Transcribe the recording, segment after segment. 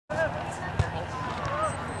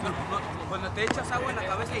Cuando te echas agua en la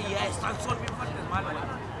cabeza y ya está el sol bien fuerte, es malo.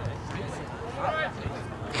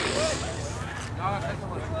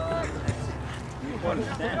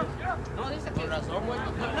 No, dice que razón, güey.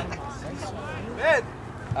 Man,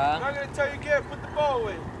 I'm not gonna tell you again, put the ball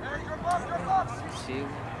away. Sí.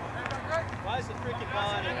 Why is the freaking ball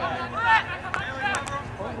out of back?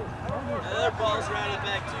 Another ball's right at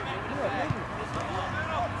back too.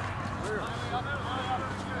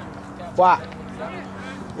 What?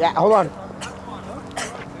 Yeah, hold on.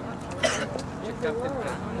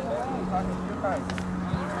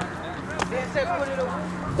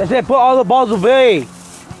 They said put all the balls away.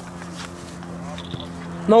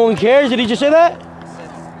 No one cares? Did he just say that?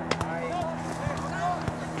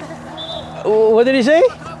 What did he say?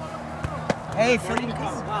 Hey, freaking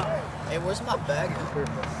come. Hey, where's my bag?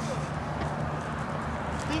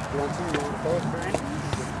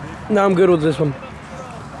 No, I'm good with this one.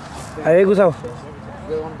 Hey, Gustavo.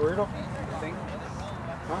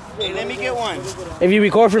 Hey, let me get one. If you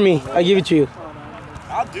record for me, I give it to you.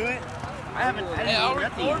 I'll do it. I didn't eat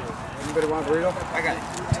nothing. Anybody want a burrito? I got it.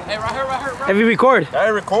 Hey, right here, right here. If you record. I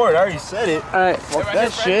record. I already said it. Alright. Fuck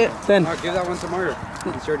that shit. Then. Give that one to Mario. He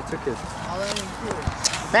already took his.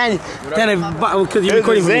 Man, because you're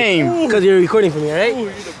recording for me. Because you're recording for me, alright?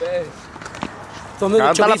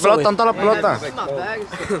 Canta la pelota, canta la pelota. My bag is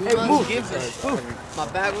hey, move. My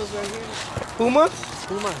bag was right here. Pumas?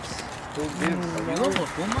 Pumas. You go for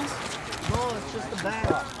Pumas? No, it's just the bag.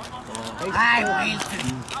 Ay, güey.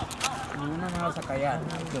 No me vas a callar.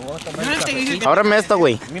 Te voy a tomar el cafecito. Ábreme esta,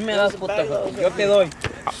 güey. A mí me das puta. Yo te doy.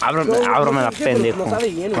 Ábrame la pendejo.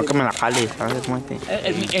 No que me la jales, ¿sabes?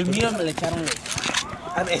 El mío me le echaron.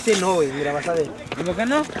 Ese no, güey. Mira, vas a ver. ¿Y por qué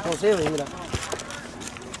no? No sé, güey, mira.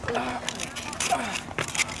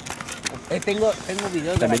 Tengo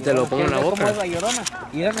videos de También te lo pongo en la boca. ¿Cómo es la Llorona?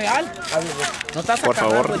 ¿Y es real? No estás a Por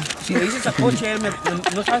cagar, favor. güey. Si le dices a coche, él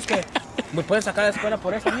no sabes que me puede sacar de la escuela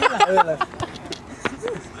por esa mierda.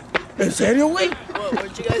 ¿En serio, güey?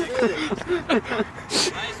 What you guys do?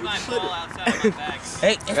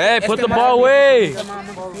 Hey, put the ball away. Hey,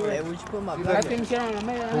 where'd you put my bag? ¿Qué me hicieron en la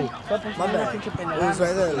media? My bag. It was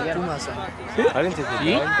right there, the Pumas. ¿Alguien te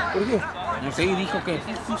 ¿Sí? ¿Por qué? No sé, y dijo que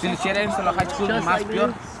si le hiciera eso a la high school es más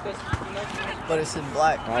peor. But it's in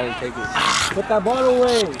black. I didn't take it. Put that ball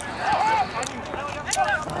away.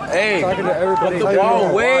 Hey, Talking to everybody. put the ball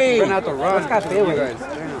away. You're gonna have to run.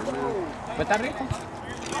 ¿Está rico?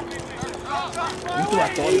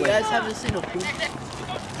 Hey, you guys haven't seen a Puma?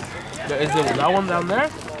 Is that one down there?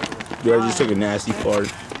 Dude, I just took a nasty fart.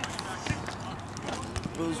 It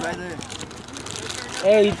was right there.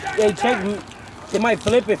 Hey, check. They might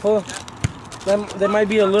flip it, fool. There might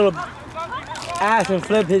be a little ass and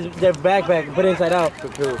flip their backpack and put it inside out.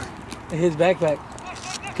 His backpack.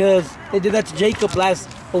 Because they did that to Jacob last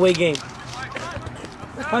away game.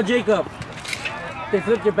 How Jacob? They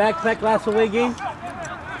flipped your backpack last away game?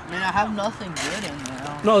 Man, I have nothing good in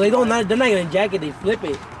there. No, they don't. They're not gonna jack it. They flip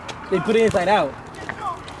it. They put it inside out.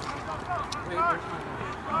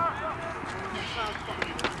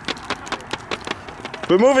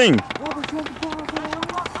 Quit moving.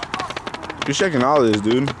 You're checking all this,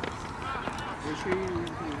 dude.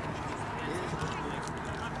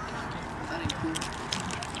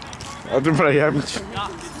 Otro para allá, bicho.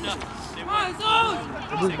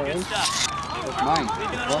 That's mine.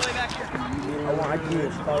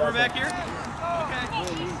 Over back here? Okay.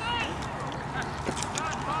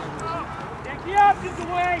 Take the options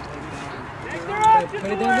away! Take their options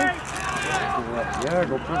away! Yeah,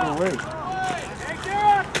 go put it away. Take their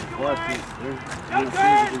options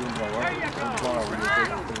away!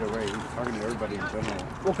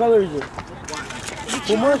 What color is it?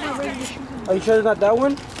 Pumas? Are you sure it's not that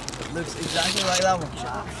one? Looks exactly like that one.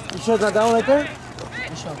 You sure it's not that one right there?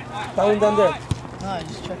 Which one? That one down there. No, I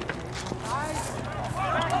just checked.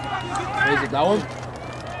 Is it that one?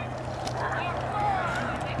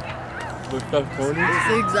 It's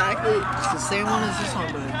exactly, it's the same one as this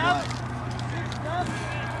one, but in black.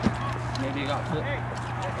 Maybe it got flipped.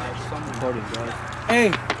 Hey,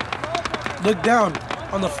 look down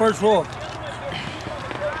on the first roll.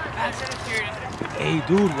 Hey,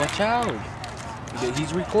 dude, watch out.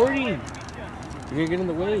 He's recording. You're gonna get in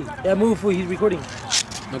the way. Yeah, move, fool. He's recording.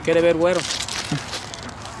 No quiere ver güero.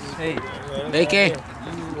 Hey. ¿Hey qué?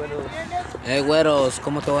 Hey, güeros,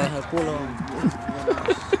 ¿cómo te voy a dejar el culo?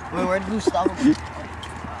 Wait, where did Gustavo?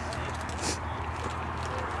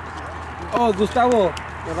 Oh, Gustavo,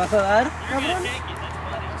 ¿me vas a dar, cabrón?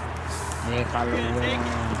 Déjalo, güey.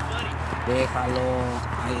 Déjalo.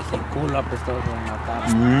 Ay, ese culo apestoso en la cara.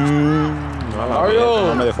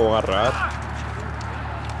 No me dejó agarrar.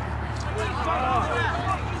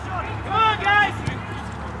 Come on, guys!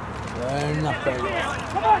 Buena pelota.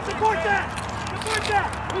 Come on, support that! Support that!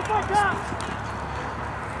 Who's my top?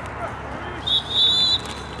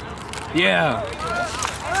 Yeah. All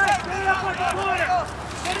right, set it up like a corner.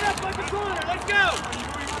 Set it up like a corner. Let's go.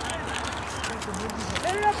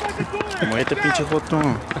 Set it up like a corner. Muévete, pinche foto.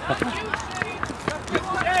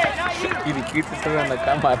 Hey, not you. Y dijiste estar en la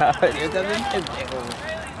cámara. Yo también pendejo.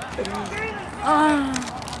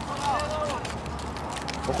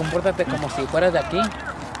 O compórtate como si fueras de aquí.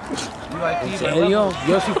 ¿En serio?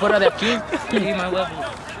 Yo si fuera de aquí.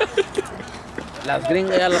 Las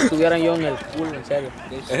gringas ya las tuvieran yo en el culo, en serio.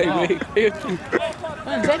 No,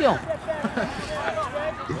 en serio.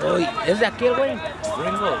 Uy, es de aquí el güey.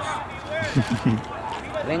 Gringos.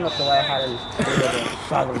 Gringo te va a dejar el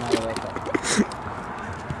padre, no lo deja.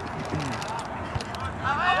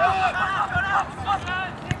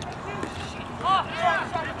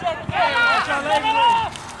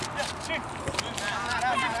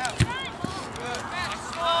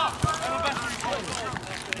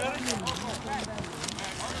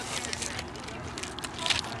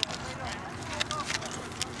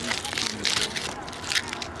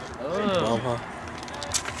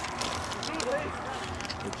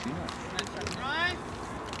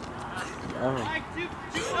 Mike,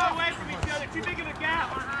 too far away from each other. Too big of a gap.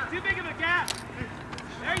 Too big of a gap.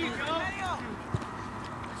 There you go.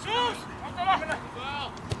 Jesus!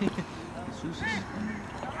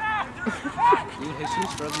 Dude,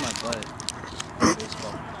 Jesus rubbed my butt.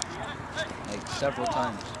 Baseball. Like several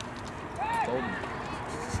times. He told me.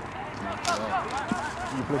 Knocked it off.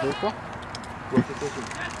 You play baseball?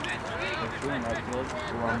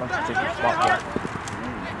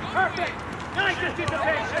 Perfect. Nice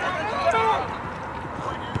anticipation.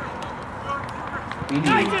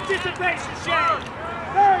 Nice anticipation, Shane.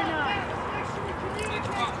 Very nice.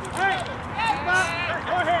 Hey, stop.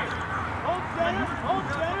 Go ahead. Hold center. Hold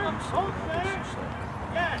center. Hold center.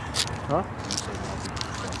 Yes. Huh?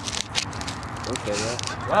 Okay,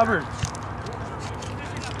 yeah. Robert.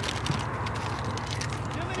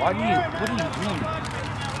 What do you mean?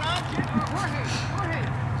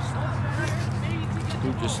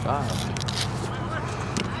 Dude, just stop.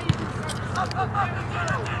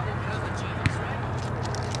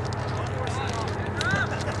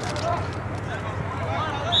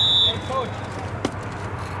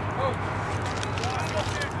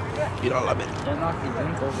 You don't love it.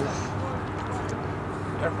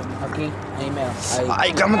 Aquí, ahí mira. Ahí.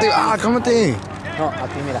 Ay, cálmate. Ah, cálmate. No,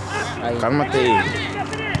 aquí mira. Ahí. Cálmate.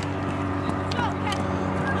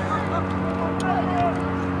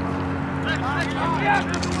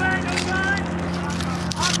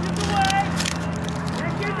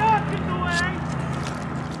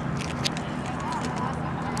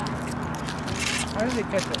 How did they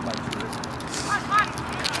catch that like this?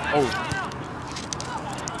 Oh.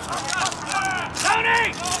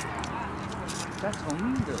 Tony! That's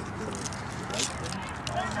homie, the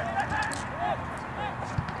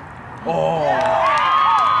Oh.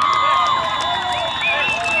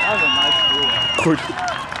 That was a nice Good.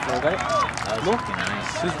 Okay. That was fucking nice.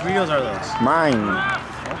 Whose videos are those? Mine.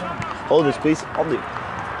 Hold this, please. Hold it.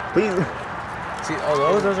 Please. See,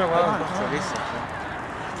 oh, those are wild.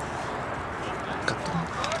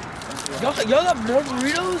 Y'all got more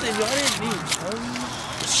burritos and y'all didn't eat.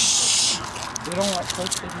 They don't like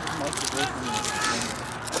coach taking as much away from me.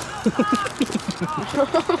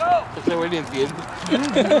 Ese güey ni entiende.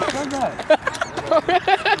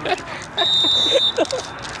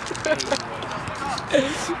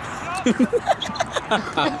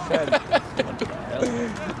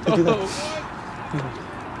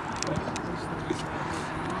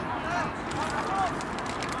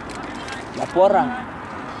 La porra.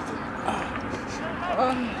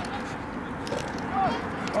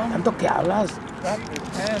 Tanto que hablas.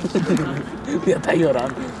 Ya está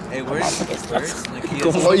llorando. Hey, where's Nakia's?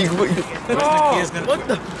 Ay, güey. Where's Nakia's gonna What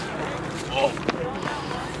the?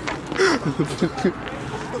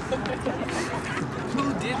 Who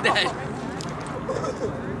did that?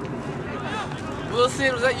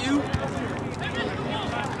 Wilson, was that you?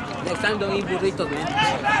 Next time don't eat burritos, man.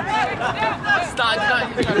 Stop.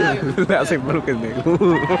 Le hace por lo que es negro.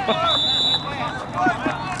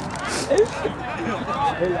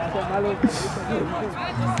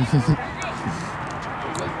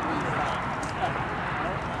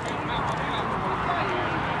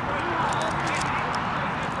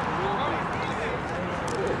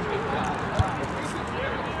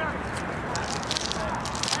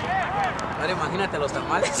 Ahora imagínate los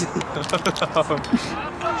tamales.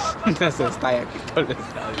 No se estalla aquí con el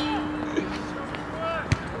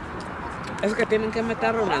Es que tienen que meter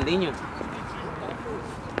a Ronaldinho.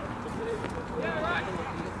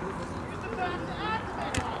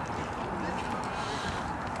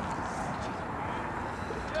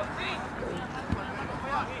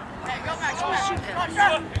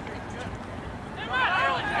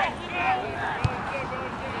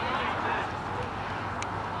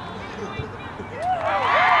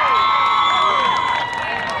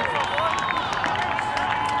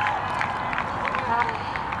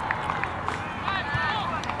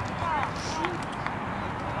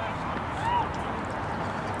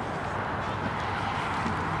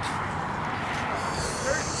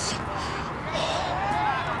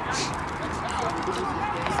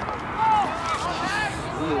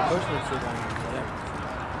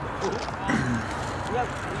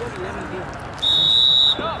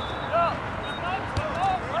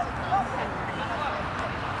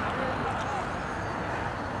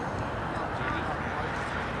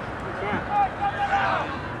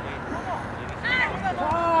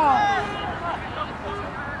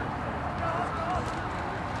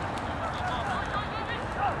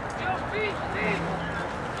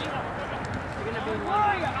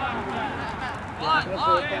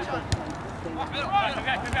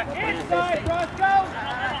 Inside,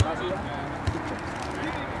 Roscoe!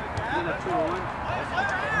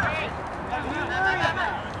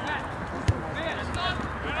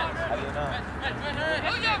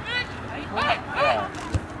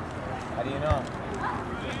 How do you know?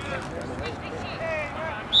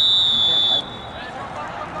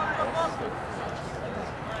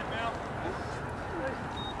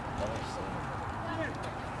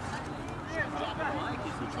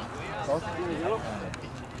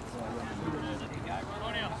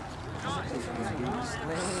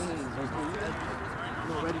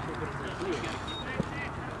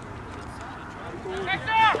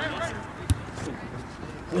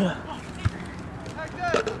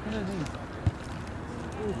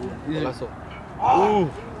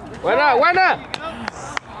 Buena, buena.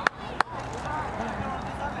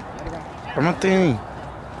 Cálmate.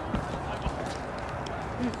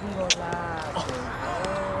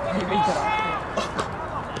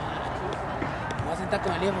 Voy a sentar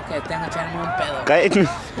con el hijo porque tengo que echarme un pedo. Cállate.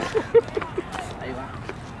 Ahí va.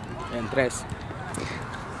 En 3.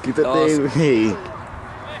 Quítate, Dos. güey.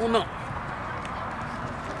 1.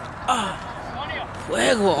 ¡Ah!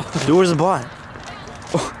 ¡Fuego! Dude, where's the ball?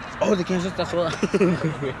 Oh, ¿de quién es esta soda?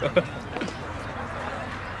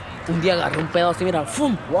 Un día agarré un pedo así, mira,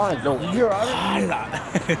 ¡fum! Juan, Lo ¡Hala!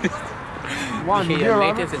 Juan, did Dije, you hear el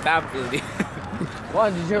Robert? Nathan se estaba perdiendo.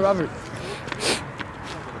 Juan, did you hear Robert?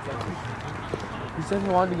 He said he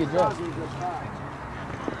wanted to get dressed.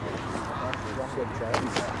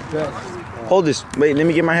 Good. Hold this. Wait, let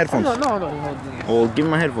me get my headphones. No, he holds it. Oh, give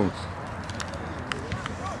me my headphones.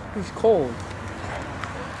 He's cold.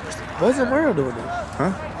 Why's Mario doing this?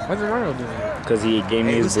 Huh? Why's Mario doing this? Because he gave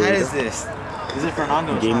me his Whose hat is burrito. this? Is it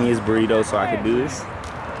Fernando's? He gave me his burrito so I could do this.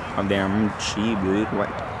 I'm damn cheap, dude. What?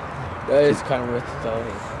 That is kind of worth it, though.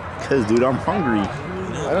 Because, dude, I'm hungry.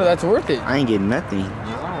 I know that's worth it. I ain't getting nothing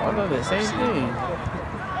I know the same thing.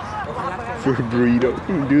 for a burrito.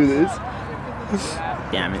 Do this.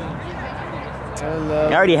 Damn it.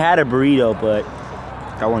 I already had a burrito, but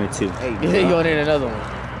I wanted two. Hey, You think you want to eat another one?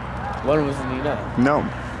 One of us will need that. No,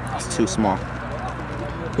 it's too small.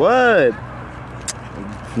 What?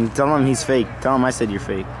 Tell him he's fake. Tell him I said you're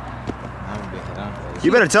fake.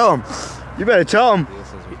 You better tell him. You better tell him.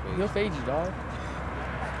 He'll fade you, dog.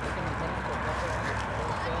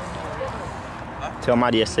 Tell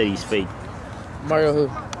Marty I said he's fake. Mario who?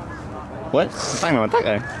 What? I'm talking about that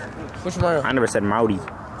guy. Which Mario? I never said Maori.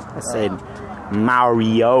 I said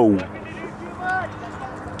Mario. Is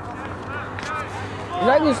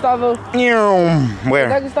that Gustavo? Is that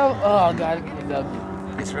Where? Gustavo? Oh, God. It's ugly.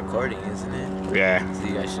 It's recording, isn't it? Yeah. So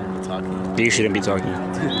you guys shouldn't be talking. You shouldn't be talking. You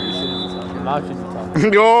shouldn't be talking. Your mouth should be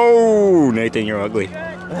talking. Yo, Nathan, you're ugly. I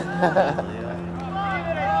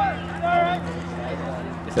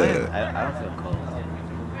don't feel cold.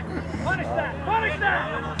 Punish that! Punish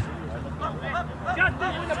that!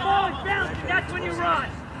 Justin, when the ball is bouncing, that's when you run.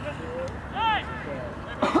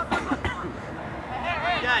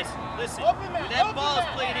 Guys, listen. When that ball is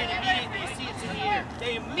played in, immediately you see it's in the air.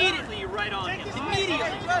 They immediately you're right on him.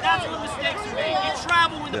 Immediately. That's when mistakes are made. You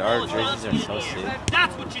travel when the ball is bouncing in the air.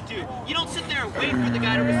 That's what you do. You don't sit there and wait for the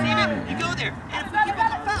guy to receive it. You go there. And if we give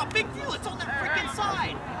up a foul, big deal. It's on their freaking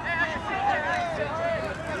side.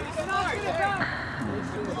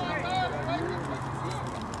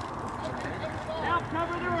 Now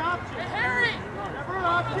cover their option. Harry! Cover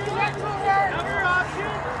option. Cover option.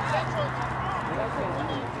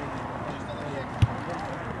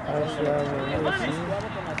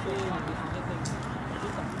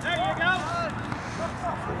 There you go.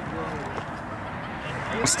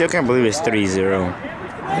 I still can't believe it's 3-0.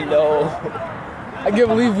 I know. I can't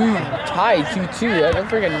believe we tied 2-2. I'm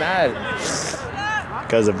freaking mad.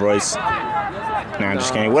 because of Royce. No, I'm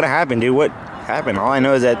just kidding. What happened, dude? What happened? All I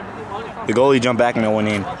know is that the goalie jumped back and it went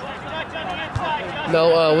in.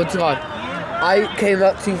 No, what's it called? I came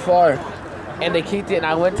up too far, and they kicked it, and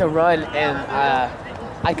I went to run, and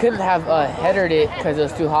I couldn't have headered it because it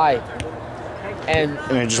was too high. And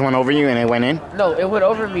it just went over you and it went in? No, it went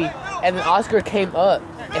over me, and then Oscar came up,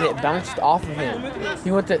 and it bounced off of him.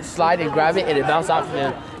 He went to slide and grab it, and it bounced off of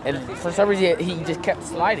him. And for some reason, he just kept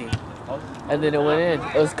sliding. And then it went in.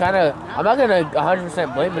 It was kind of, I'm not going to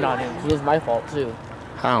 100% blame it on him, because it was my fault, too.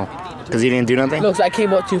 How? Because he didn't do nothing? No, because I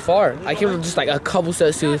came up too far. I came up just like a couple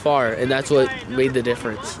steps too far, and that's what made the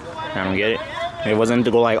difference. I don't get it. It wasn't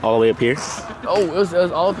to go like all the way up here? Oh, it was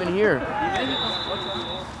all up in here.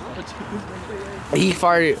 He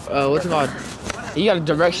fired, what's it called? He got a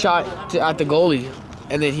direct shot at the goalie,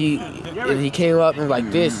 and then he came up and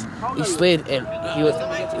like this. He slid, and he was,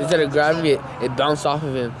 instead of grabbing it, it bounced off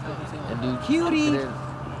of him. And dude, cutie.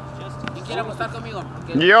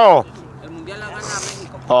 Yo.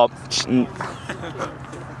 Oh,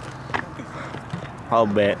 I'll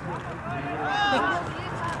bet.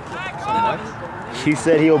 He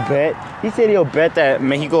said he'll bet. He said he'll bet that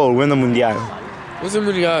Mexico will win the Mundial. What's the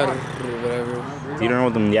Mundial? Whatever. You don't know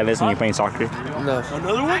what the Mundial is when you're playing soccer? No.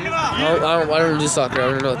 Another one? I don't do soccer. I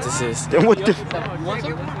don't know what this is. Then what the?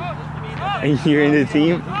 And you're in the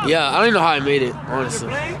team? Yeah, I don't even know how I made it,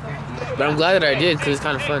 honestly. But I'm glad that I did, because it's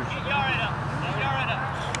kind of fun.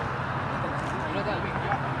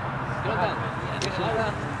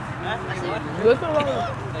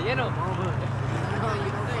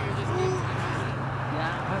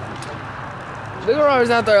 Look at Robert's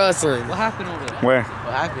out there hustling. What happened over there? Where?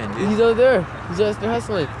 What happened, dude? He's over there. He's just there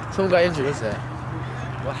hustling. Someone got injured. What's that?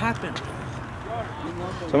 What happened?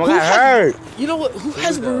 Someone got hurt. You know what? Who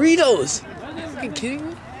has burritos? Are you fucking kidding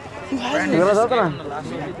me? Who has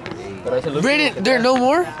burritos? Brandon, there are no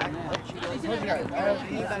more?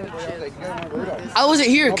 I wasn't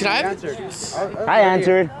here. Can I? I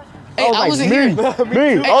answered. Hey, I wasn't here. Me.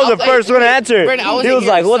 I was the first one to answer. Brandon, I wasn't he was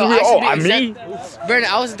here, like, "What's so me? Oh, I should be me." Brandon,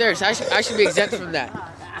 I wasn't there, so I should be exempt from that.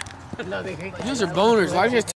 Those are boners. Why are you just